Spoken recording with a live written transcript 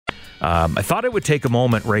I thought I would take a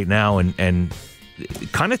moment right now and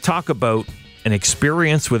kind of talk about an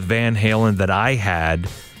experience with Van Halen that I had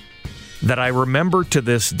that I remember to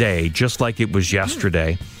this day, just like it was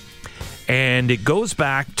yesterday. And it goes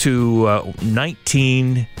back to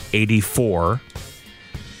 1984.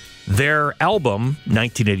 Their album,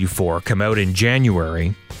 1984, came out in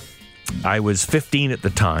January. I was 15 at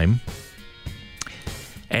the time.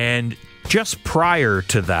 And just prior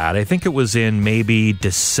to that, I think it was in maybe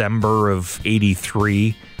December of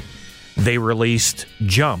 83, they released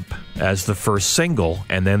Jump as the first single,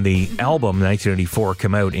 and then the album, 1984,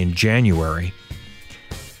 came out in January.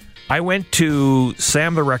 I went to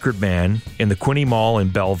Sam the Record Man in the Quinte Mall in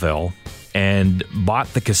Belleville and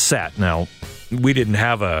bought the cassette. Now, we didn't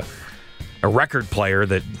have a record player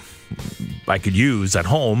that I could use at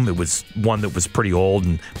home. It was one that was pretty old,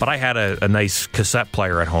 but I had a nice cassette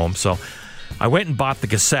player at home, so I went and bought the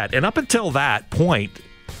cassette. And up until that point,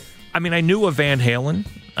 I mean, I knew of Van Halen.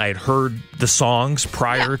 I had heard the songs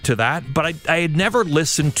prior to that, but I had never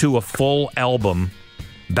listened to a full album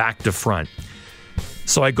back to front.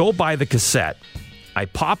 So I go buy the cassette. I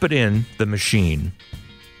pop it in the machine.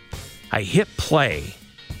 I hit play.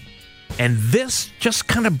 And this just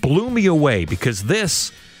kind of blew me away because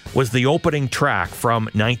this was the opening track from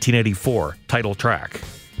 1984, title track.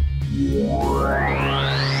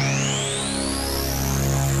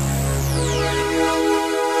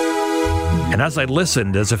 And as I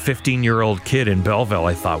listened as a 15-year-old kid in Belleville,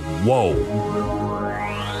 I thought, whoa,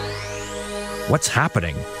 what's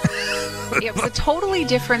happening? It was a totally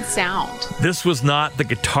different sound. This was not the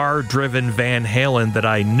guitar-driven Van Halen that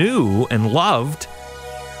I knew and loved,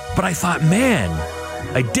 but I thought, man,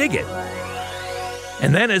 I dig it.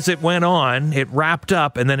 And then as it went on, it wrapped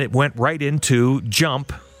up, and then it went right into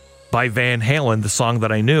Jump by Van Halen, the song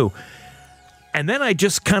that I knew. And then I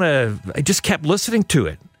just kept listening to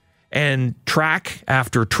it. And track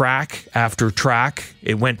after track after track,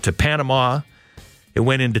 it went to Panama, it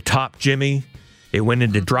went into Top Jimmy, it went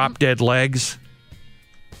into Drop Dead Legs.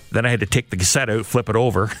 Then I had to take the cassette out, flip it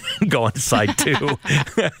over, go on to side 2.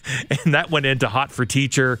 And that went into Hot for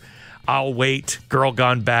Teacher, I'll Wait, Girl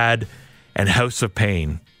Gone Bad, and House of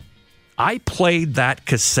Pain. I played that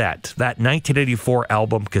cassette, that 1984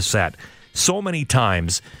 album cassette, so many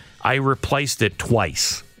times, I replaced it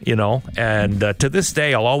twice. And to this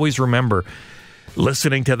day, I'll always remember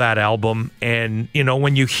listening to that album. And,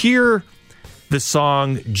 when you hear the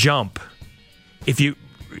song Jump, if you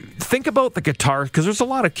think about the guitar, because there's a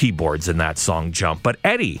lot of keyboards in that song Jump, but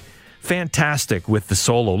Eddie, fantastic with the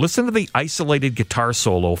solo. Listen to the isolated guitar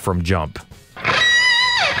solo from Jump.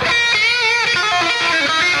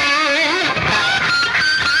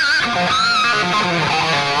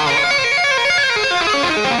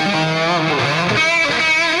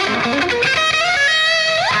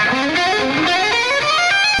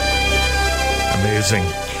 Amazing.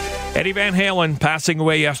 Eddie Van Halen passing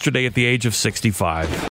away yesterday at the age of 65.